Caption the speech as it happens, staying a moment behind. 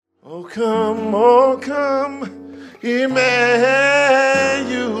Oh come, Immanuel,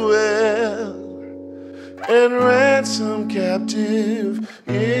 and ransom captive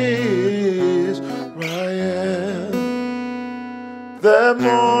Israel that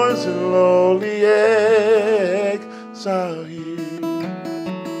mourns in lowly exile here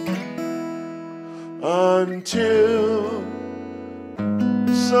until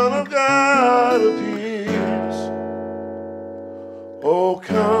the Son of God appears. Oh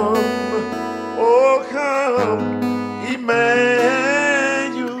come, Immanuel,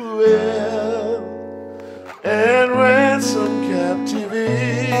 and ransom captive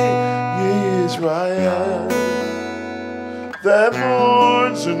Israel that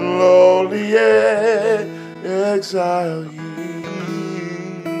mourns in lowly exile ye,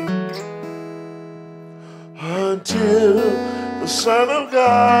 until the Son of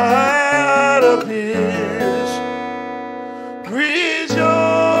God appears. Rejoice,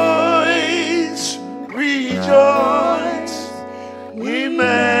 rejoice, Immanuel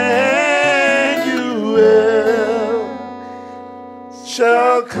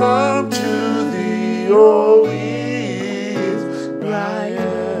shall come to thee, O Israel.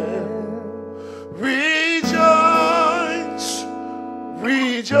 Rejoice,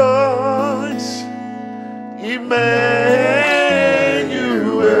 rejoice, Immanuel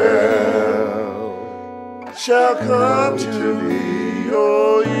shall come to thee,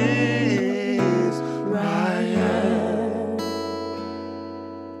 O Israel.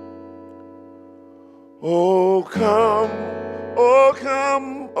 Oh come,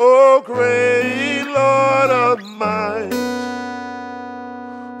 O great Lord of might,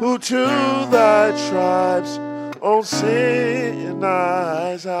 who to thy tribes on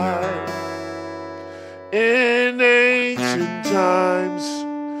Sinai's high in ancient times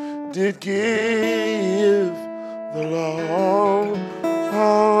did give the law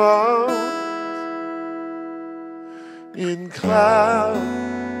in cloud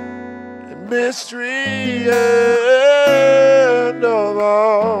and mystery and of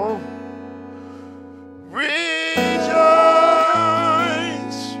all. Rejoice,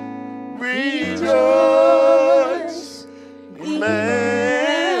 rejoice, Immanuel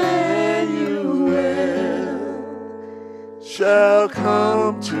shall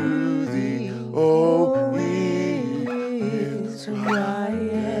come to thee, O Israel.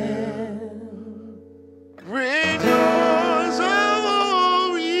 Rejoice,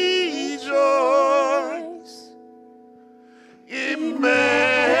 oh rejoice, Immanuel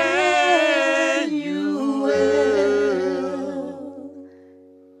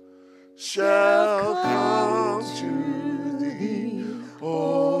shall come to thee,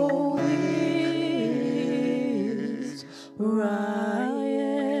 O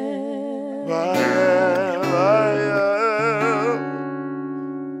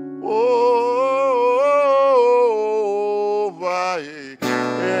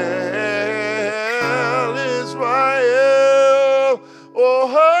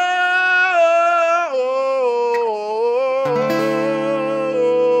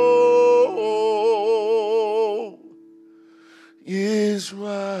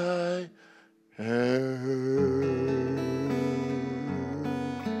Israel.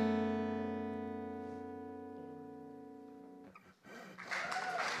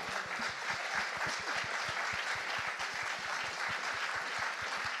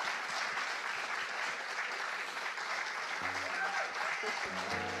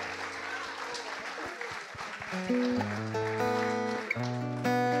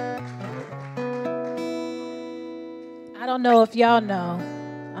 I don't know if y'all know.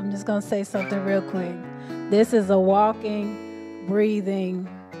 I'm just going to say something real quick. This is a walking, breathing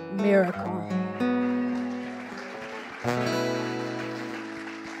miracle.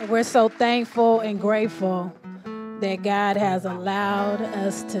 And we're so thankful and grateful that God has allowed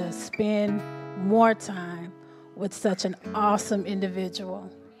us to spend more time with such an awesome individual.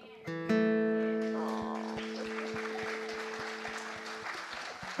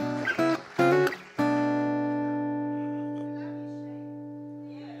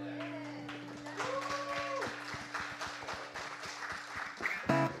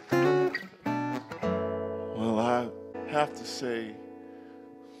 Well, I have to say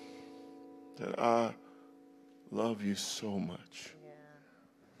that I love you so much.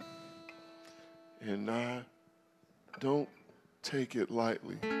 And I don't take it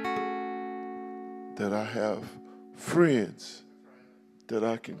lightly that I have friends that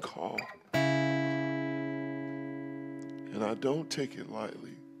I can call. And I don't take it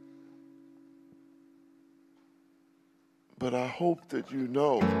lightly. But I hope that you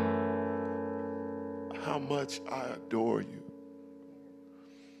know how much I adore you.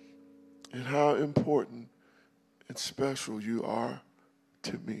 and how important and special you are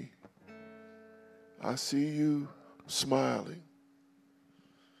to me. I see you smiling,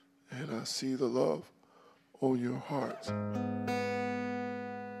 and I see the love on your heart.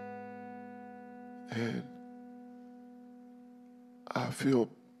 And I feel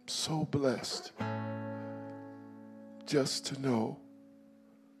so blessed just to know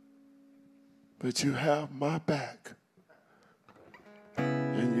that you have my back.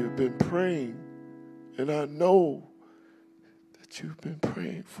 And you've been praying, and I know that you've been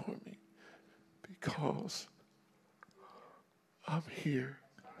praying for me because I'm here.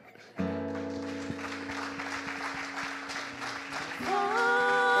 Fall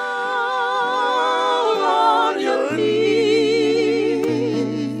on your knees.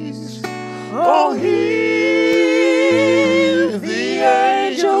 Oh, hear the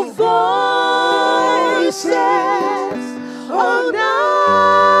angel voices. Oh,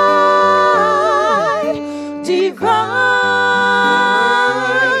 night divine.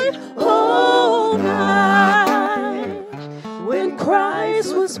 Oh, night when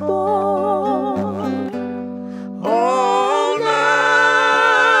Christ was born. All night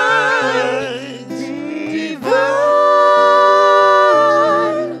divine,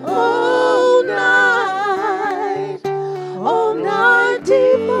 all night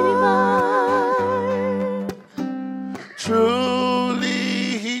divine.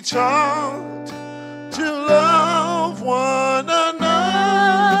 Truly he taught to love one another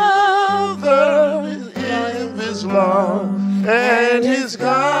in his love and his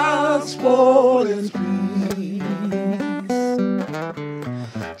gospel is peace.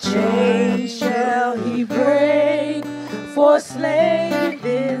 Chains shall he break, for slave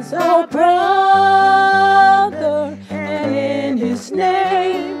is our brother, and in his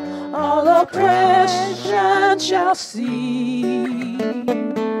name all oppression shall cease.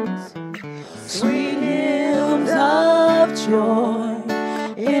 Sweet hymns of joy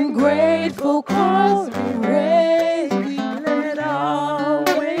in grateful